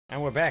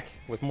And we're back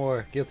with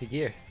more Guilty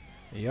Gear.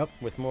 Yep.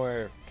 With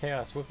more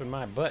chaos whipping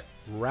my butt.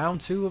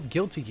 Round 2 of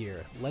Guilty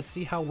Gear. Let's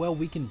see how well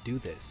we can do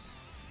this.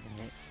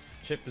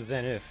 Chip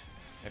Zenith.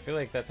 I feel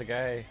like that's a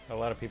guy a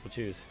lot of people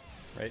choose,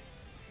 right?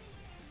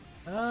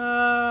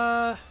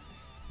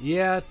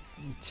 Yeah,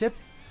 Chip.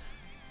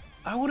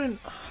 I wouldn't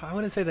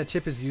say that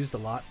Chip is used a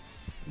lot.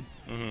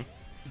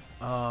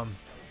 Mm-hmm.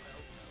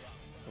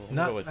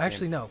 Not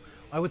actually, no.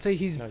 I would say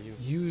he's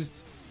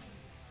used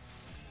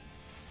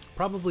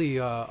probably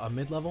a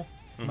mid-level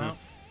amount.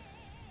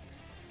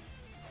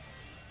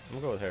 I'm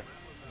gonna go with her.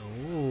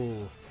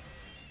 Ooh,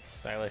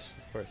 Stylish,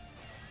 of course,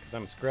 because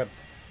I'm a scrub.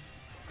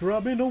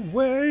 scrubbing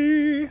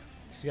away.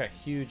 She's got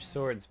huge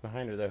swords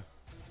behind her, though.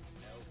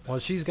 Well,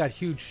 she's got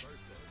huge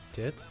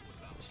tits.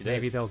 She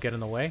Maybe does. they'll get in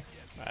the way.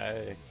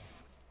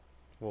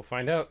 We'll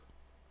find out.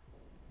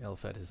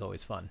 Elfet is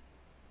always fun.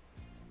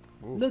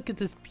 Ooh. Look at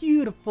this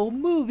beautiful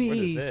movie. What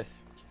is this?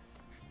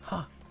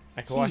 Huh.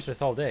 I could watch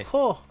this all day.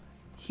 Oh,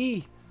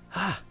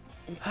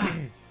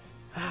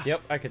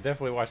 Yep, I could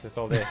definitely watch this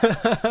all day.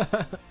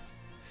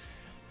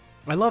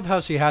 I love how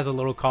she has a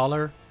little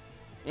collar.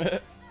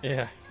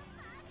 Yeah.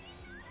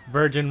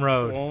 Virgin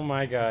Road. Oh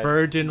my god.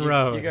 Virgin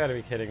Road. You gotta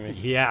be kidding me.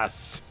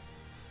 Yes.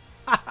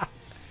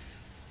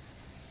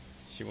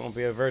 She won't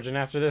be a virgin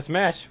after this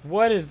match.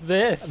 What is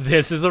this?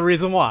 This is a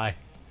reason why.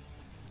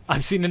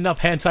 I've seen enough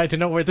hentai to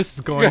know where this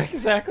is going.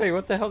 Exactly.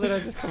 What the hell did I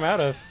just come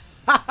out of?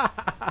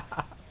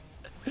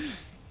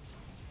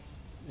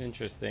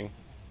 Interesting.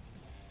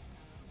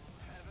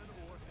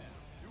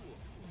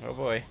 Oh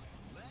boy.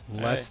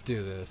 Let's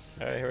do this.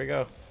 Alright, here we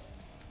go.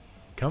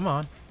 Come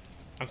on.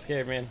 I'm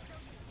scared, man.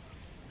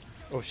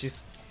 Oh,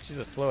 she's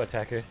a slow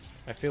attacker.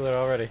 I feel it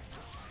already.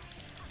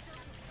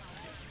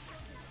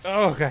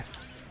 Oh god.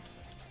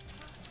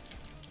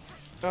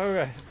 Oh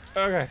god.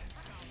 Oh god.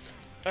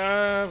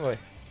 Oh boy.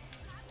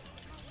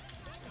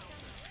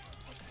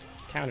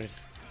 Countered.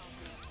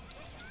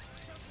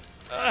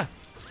 Ah!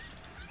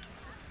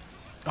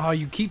 Oh,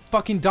 you keep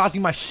fucking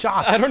dodging my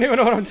shots. I don't even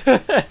know what I'm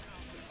doing.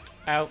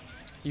 Ow.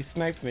 You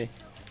sniped me.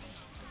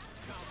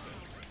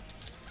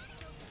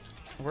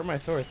 Where are my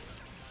swords?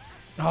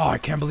 Oh, I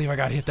can't believe I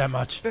got hit that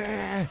much.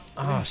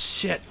 Oh,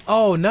 shit.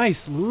 Oh,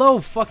 nice. Low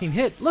fucking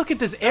hit. Look at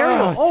this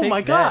aerial. Oh,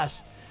 my gosh.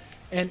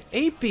 And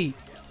 8-beat.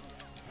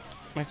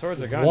 My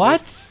swords are gone.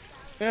 What?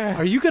 Dude.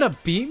 Are you going to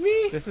beat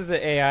me? This is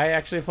the AI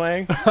actually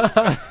playing?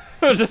 I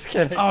was just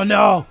kidding. Oh,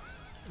 no.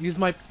 Use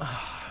my...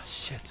 Oh,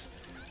 shit.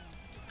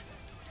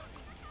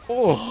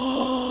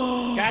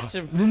 Oh.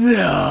 Gotcha.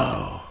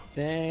 No.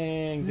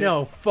 Dang. Dude.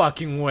 No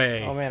fucking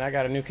way. Oh, man. I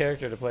got a new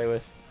character to play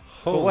with.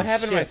 Holy but what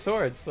happened to my shit.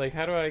 swords? Like,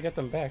 how do I get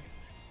them back?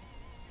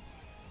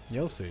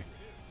 You'll see.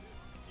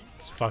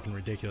 It's fucking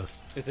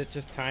ridiculous. Is it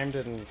just timed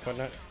and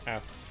whatnot?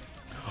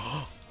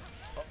 Ow.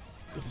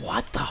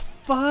 What the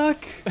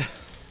fuck?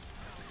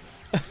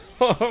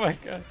 Oh my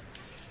god.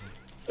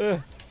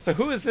 So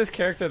who is this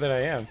character that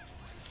I am?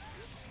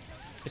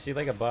 Is she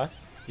like a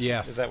boss?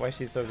 Yes. Is that why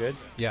she's so good?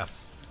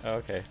 Yes. Oh,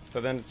 okay.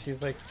 So then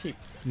she's like cheap.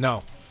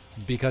 No.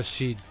 Because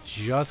she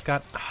just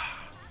got...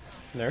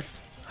 Nerfed?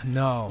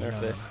 No.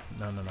 Nerf this.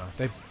 No.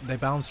 They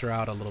balanced her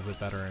out a little bit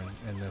better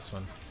in this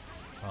one.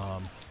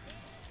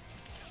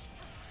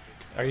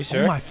 Are you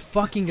sure? Oh my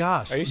fucking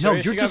gosh. Are you sure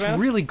No, she you're got just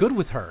balanced? really good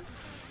with her.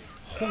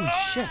 Holy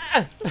shit.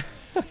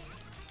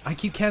 I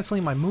keep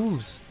canceling my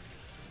moves.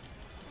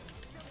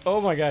 Oh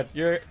my god.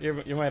 You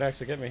might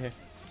actually get me here.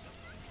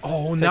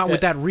 Oh, Take not with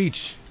that. that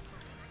reach.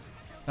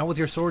 Not with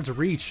your sword's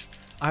reach.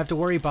 I have to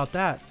worry about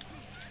that.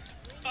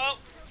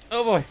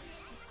 Oh boy.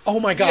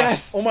 Oh my gosh.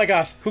 Yes. Oh my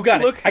gosh. Who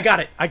got Look. it? I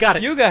got it. I got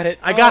it. You got it.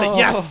 I got Oh, it.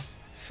 Yes.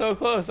 So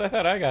close. I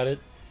thought I got it.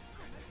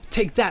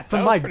 Take that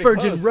from That my was pretty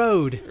Virgin close.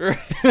 Road.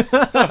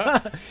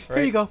 Right.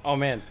 Here you go. Oh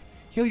man.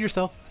 Heal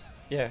yourself.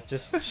 Yeah,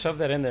 just shove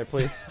that in there,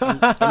 please.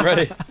 I'm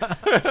ready.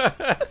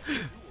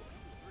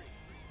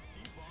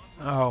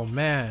 Oh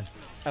man.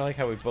 I like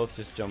how we both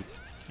just jumped.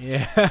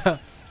 Yeah.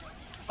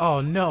 Oh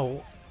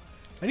no.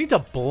 I need to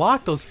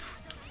block those.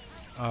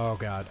 Oh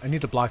god. I need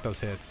to block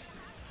those hits.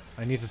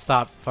 I need to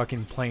stop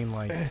fucking playing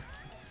like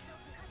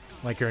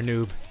you're a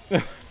noob.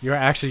 You're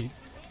actually.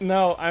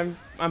 No,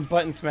 I'm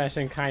button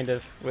smashing kind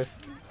of with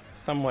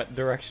somewhat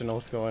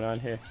directionals going on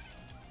here.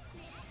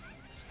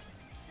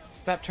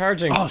 Stop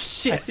charging. Oh I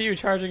shit. see you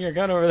charging your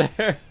gun over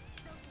there.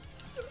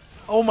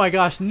 Oh my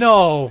gosh.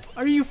 No.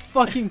 Are you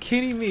fucking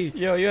kidding me?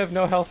 Yo, you have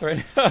no health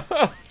right now.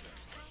 Oh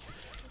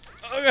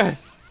god.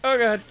 Oh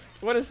god.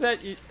 What is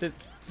that?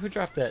 Who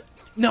dropped that?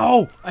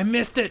 No. I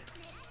missed it.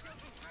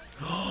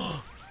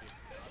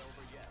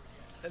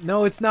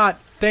 No, it's not.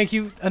 Thank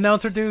you,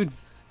 announcer dude.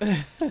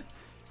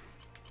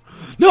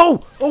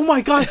 No! Oh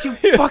my gosh, you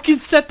fucking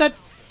set that.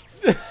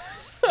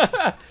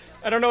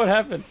 I don't know what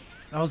happened.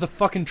 That was a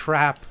fucking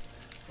trap.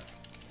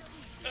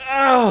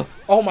 Oh!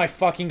 Oh my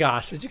fucking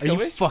gosh. Did you Are kill you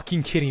me?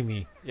 fucking kidding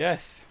me?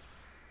 Yes.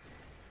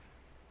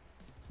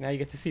 Now you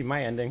get to see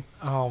my ending.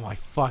 Oh my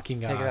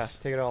fucking gosh. Take it off.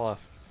 Take it all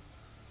off.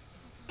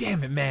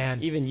 Damn it,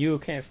 man. Even you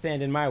can't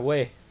stand in my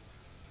way.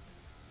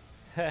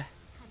 Heh.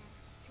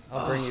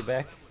 I'll bring you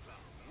back.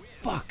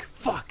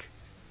 Fuck.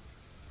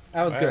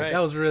 That was All good. right. That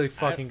was really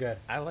fucking good.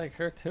 I like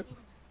her too.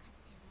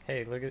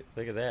 Hey, look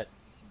at that.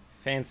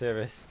 Fan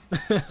service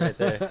right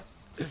there.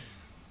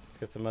 Let's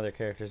get some other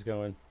characters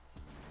going.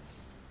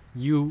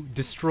 You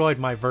destroyed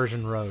my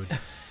version road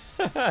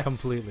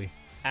completely.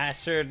 I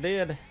sure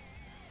did. I'm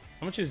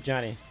gonna choose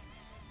Johnny.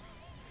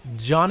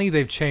 Johnny,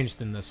 they've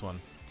changed in this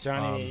one.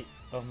 Johnny.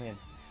 Oh man,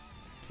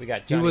 we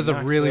got Johnny. He was a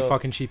really Knoxville,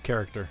 fucking cheap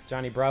character.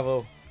 Johnny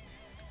Bravo.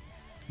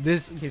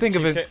 This He's think a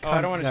of cheap it.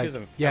 I don't want to choose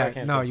him. Yeah, I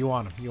can't no, say. you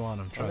want him. You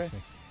want him. Trust Okay.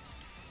 me.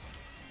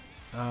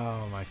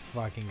 Oh my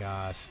fucking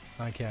gosh!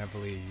 I can't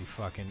believe you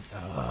fucking.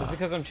 Is it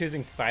because I'm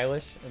choosing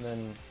stylish and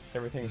then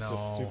everything's just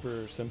No.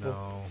 super simple?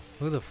 No.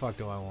 Who the fuck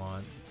do I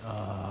want?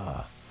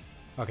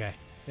 Okay.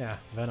 Yeah,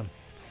 Venom.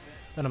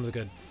 Venom's a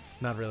good,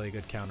 not really a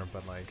good counter,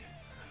 but like.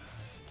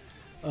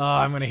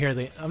 I'm not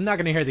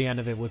gonna hear the end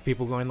of it with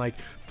people going like,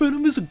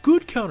 Venom is a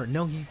good counter.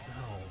 No, no,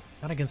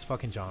 not against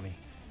fucking Johnny.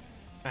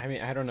 I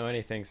mean, I don't know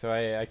anything, so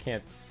I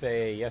can't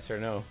say yes or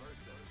no.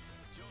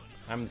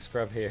 I'm the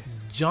scrub here.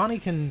 Johnny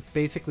can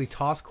basically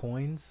toss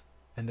coins,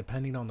 and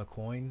depending on the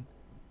coin,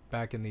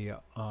 back in the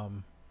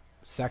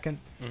second,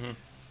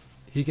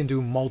 he can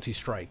do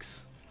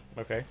multi-strikes.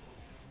 Okay.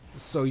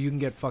 So you can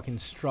get fucking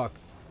struck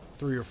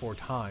 3 or 4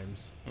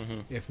 times,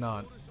 if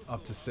not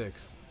up to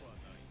 6,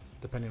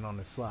 depending on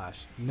the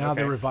slash. Now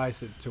they Okay.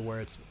 revised it to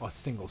where it's a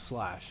single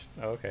slash.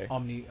 Oh, okay.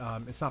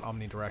 It's not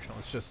omnidirectional.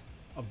 It's just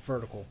a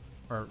vertical,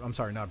 or I'm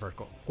sorry, not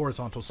vertical,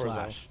 horizontal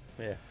slash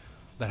Yeah.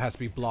 that has to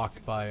be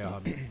blocked by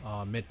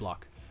mid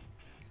block.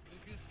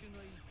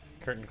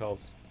 Curtain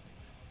calls.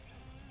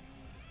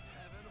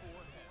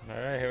 All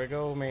right, here we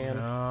go, man.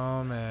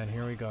 Oh man,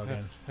 here we go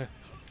again.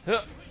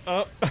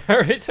 Oh, I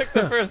already took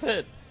the first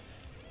hit.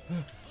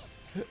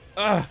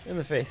 In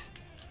the face.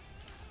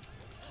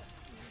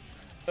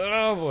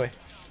 Oh boy.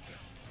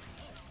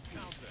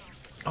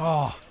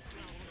 Oh,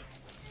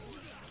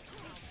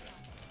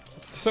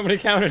 So many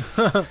counters.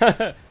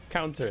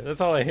 Counter.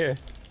 That's all I hear.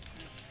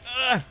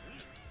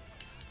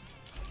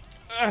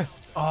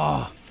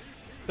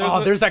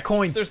 there's that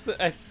coin. There's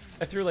the.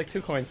 I threw like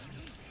 2 coins.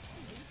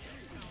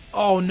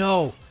 Oh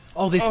no.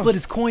 Oh, they split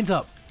his coins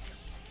up.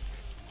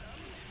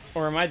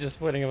 Or am I just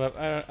splitting them up?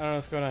 I don't know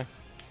what's going on.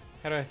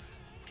 How do I? I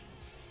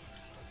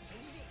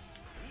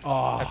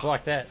Oh,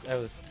 blocked that.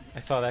 I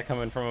saw that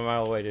coming from a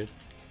mile away, dude.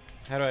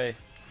 How do I?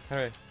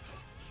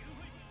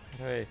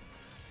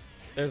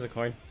 There's a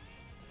coin.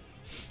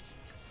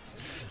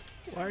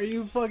 why are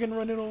you fucking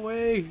running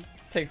away?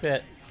 Take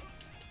that.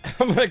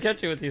 I'm gonna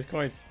get you with these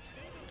coins.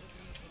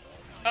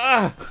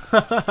 Ah!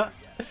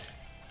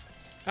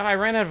 Oh, I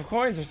ran out of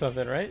coins or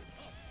something, right?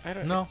 I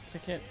don't know. I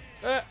can't.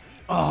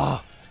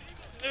 Oh,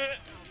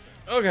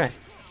 Okay.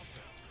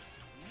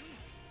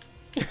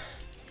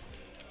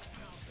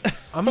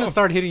 I'm gonna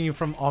start hitting you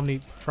from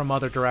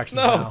other directions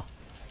No. now.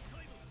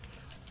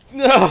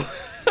 No!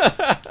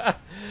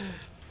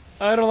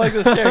 I don't like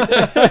this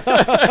character.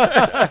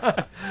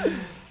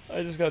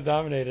 I just got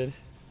dominated.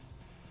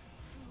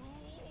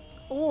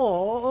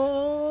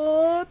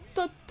 Oh,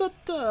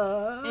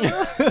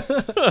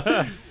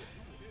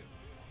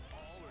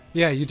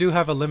 yeah, you do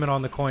have a limit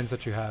on the coins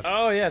that you have.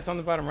 Oh, yeah, it's on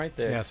the bottom right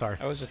there. Yeah, sorry.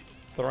 I was just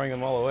throwing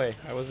them all away.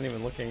 I wasn't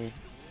even looking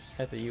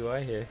at the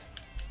UI here.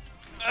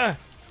 Ah!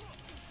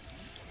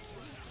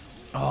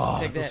 Oh,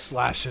 Take those that.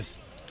 slashes.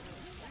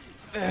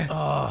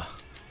 Oh.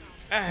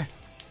 Ah!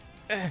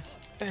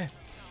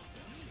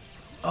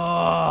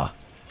 Oh.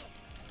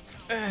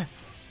 Ah!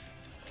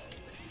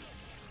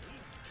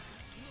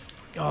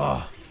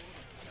 Oh.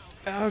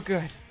 Oh,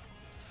 good.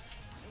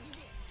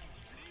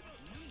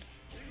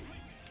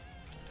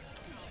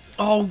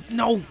 Oh,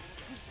 no.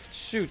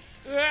 Shoot.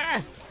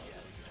 Ah!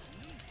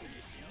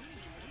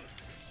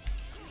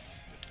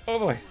 Oh,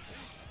 boy.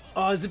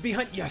 Oh, is it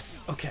behind?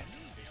 Yes. Okay.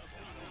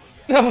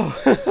 No!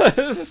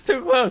 This is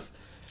too close.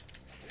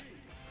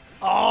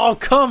 Oh,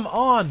 come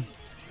on.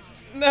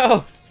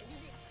 No!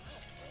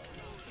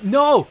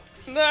 No.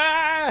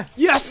 Ah!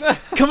 Yes.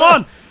 Come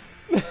on.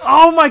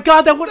 Oh my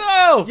God, that would.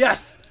 No!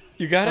 Yes.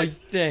 You got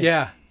it? Dang.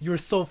 Yeah, you were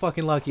so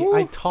fucking lucky. Whew.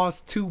 I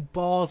tossed 2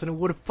 balls and it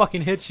would have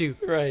fucking hit you.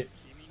 Right.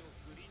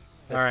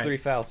 That's All right. 3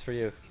 fouls for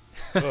you.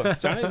 Oh,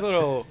 Johnny's a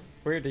little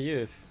weird to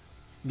use.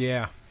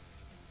 Yeah.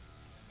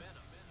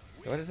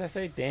 What does that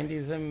say?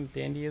 Dandyism?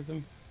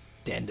 Dandyism?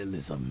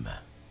 Dandalism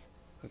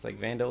It's like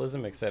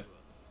vandalism, except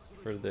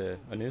for the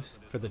noose.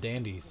 for the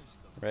dandies.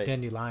 Right.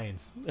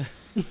 Dandelions.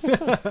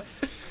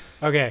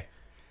 Okay.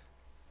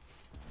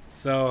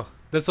 So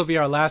this will be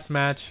our last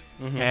match,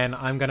 and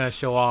I'm gonna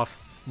show off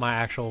my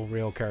actual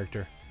real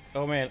character.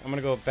 Oh man, I'm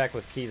gonna go back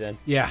with Key then.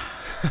 Yeah.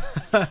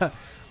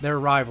 They're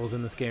rivals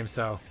in this game,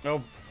 so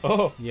Oh.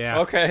 Oh. Yeah.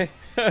 Okay.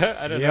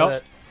 I didn't know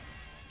Yep. that.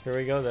 Here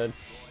we go then.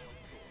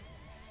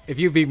 if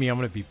you beat me, I'm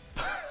gonna be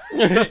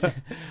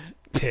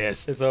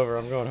pissed. It's over.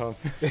 I'm going home.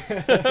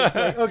 It's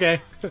like,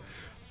 okay.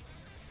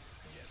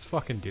 Let's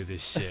fucking do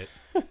this shit.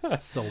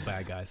 So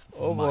bad, guys.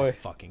 Oh, my boy.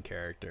 fucking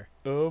character.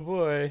 Oh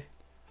boy.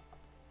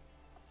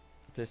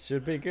 This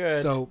should be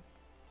good. So,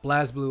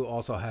 BlazBlue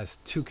also has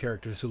 2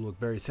 characters who look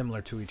very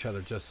similar to each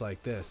other, just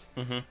like this.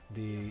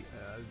 The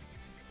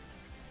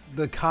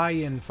the Kai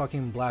in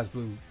fucking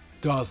BlazBlue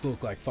does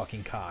look like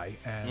fucking Kai,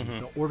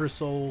 and the Order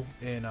Soul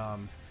in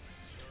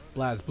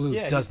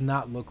BlazBlue does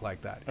not look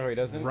like that. Oh, he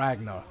doesn't?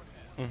 Ragna,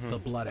 the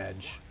Blood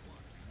Edge.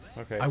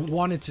 Okay. I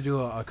wanted to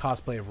do a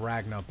cosplay of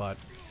Ragna, but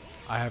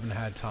I haven't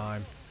had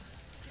time.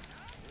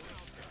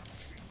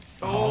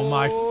 Oh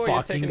my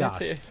fucking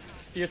gosh.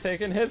 You're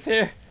taking hits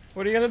here.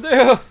 What are you gonna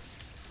do?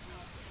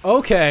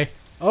 Okay.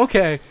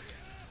 Okay.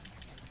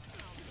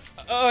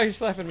 Oh, you're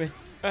slapping me.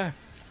 Ah.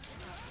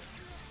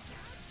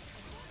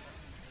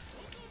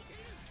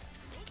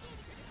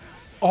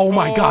 Oh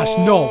my gosh,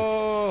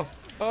 no.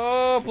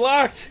 Oh,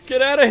 blocked.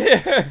 Get out of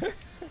here.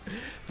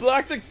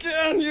 Blocked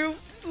again. You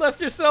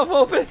left yourself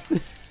open.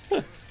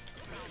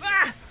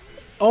 Ah.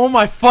 Oh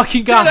my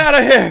fucking gosh. Get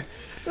out of here.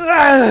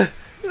 Ah.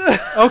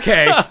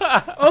 Okay.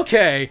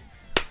 Okay.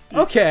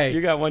 Okay.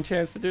 You got one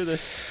chance to do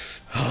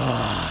this.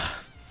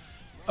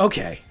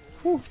 Okay.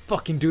 Let's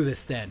fucking do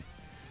this then.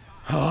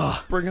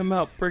 Bring him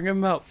out. Bring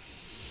him out.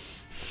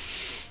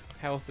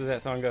 How else does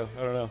that song go?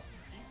 I don't know.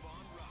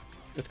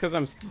 It's because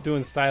I'm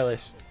doing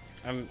stylish.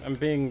 I'm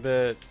being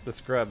the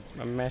scrub.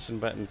 I'm mashing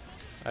buttons.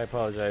 I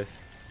apologize.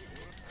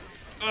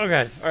 Oh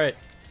god. All right.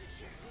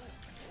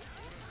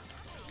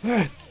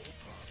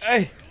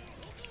 Hey.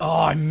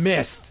 Oh, I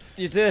missed.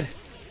 You did.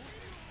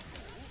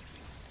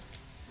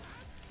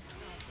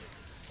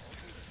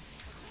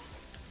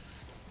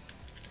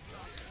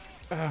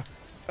 Oh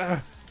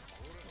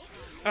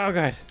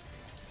god.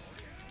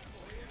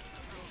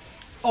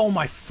 Oh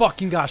my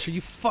fucking gosh, are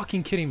you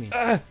fucking kidding me?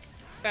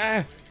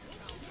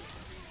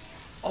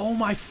 Oh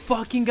my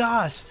fucking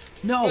gosh.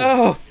 No.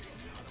 No.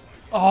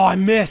 Oh, I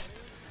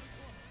missed.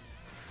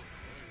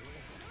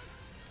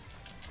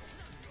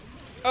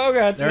 Oh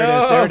god. There no.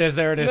 it is. There it is.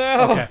 There it is.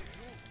 No. Okay.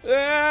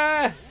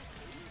 Ah.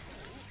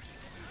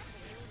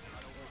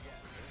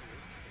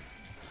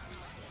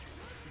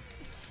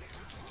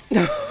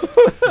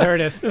 There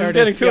it is. This There is it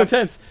getting is. too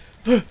intense.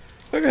 Oh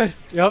god.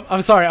 Yep.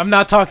 I'm sorry. I'm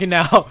not talking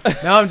now.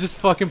 Now I'm just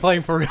fucking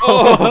playing for real.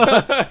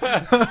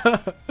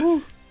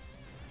 Oh.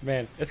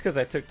 Man, it's because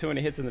I took too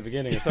many hits in the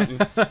beginning or something.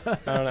 I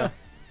don't know.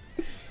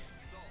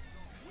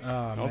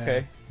 Oh, man.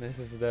 Okay, this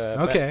is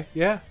the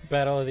yeah.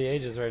 battle of the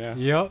ages right now.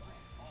 Yep.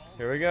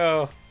 Here we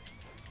go.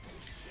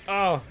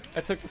 Oh,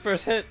 I took the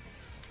first hit.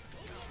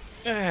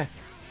 Ah.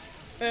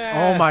 Ah.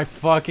 Oh my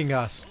fucking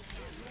gosh.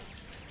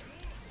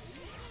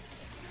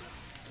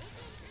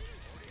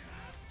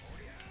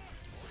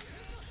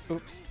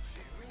 Oops.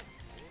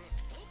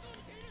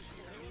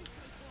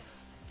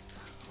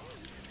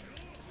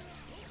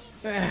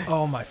 Ah.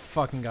 Oh my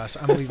fucking gosh.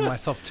 I'm leaving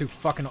myself too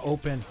fucking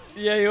open.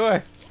 Yeah, you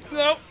are.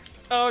 Nope.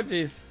 Oh,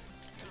 jeez.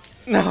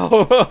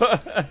 No.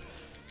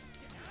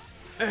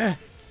 Ah.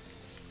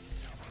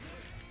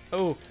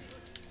 Oh.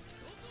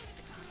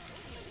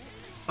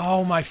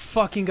 Oh my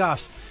fucking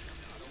gosh.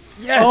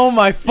 Yes. Oh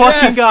my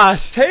fucking Yes.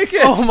 gosh. Take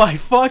it. Oh my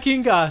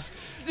fucking gosh.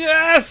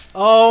 Yes.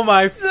 Oh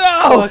my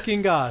No.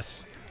 fucking gosh.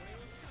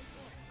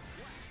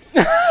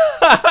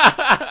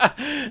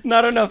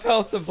 Not enough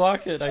health to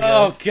block it, I guess.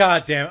 Oh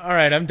god damn.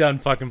 Alright, I'm done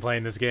fucking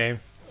playing this game.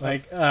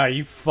 Like, are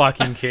you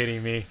fucking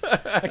kidding me?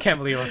 I can't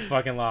believe I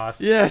fucking lost.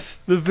 Yes,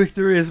 the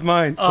victory is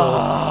mine,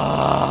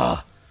 so.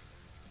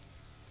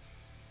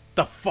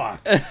 The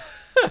fuck?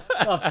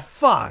 The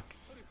fuck?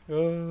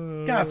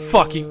 God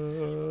fucking.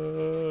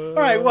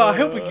 Alright, well, I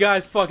hope you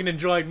guys fucking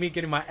enjoyed me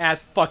getting my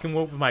ass fucking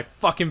whooped with my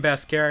fucking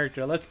best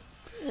character. Let's.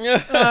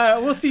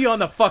 We'll see you on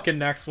the fucking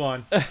next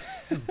one.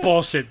 This is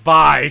bullshit.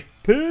 Bye.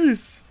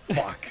 Peace.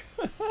 Fuck.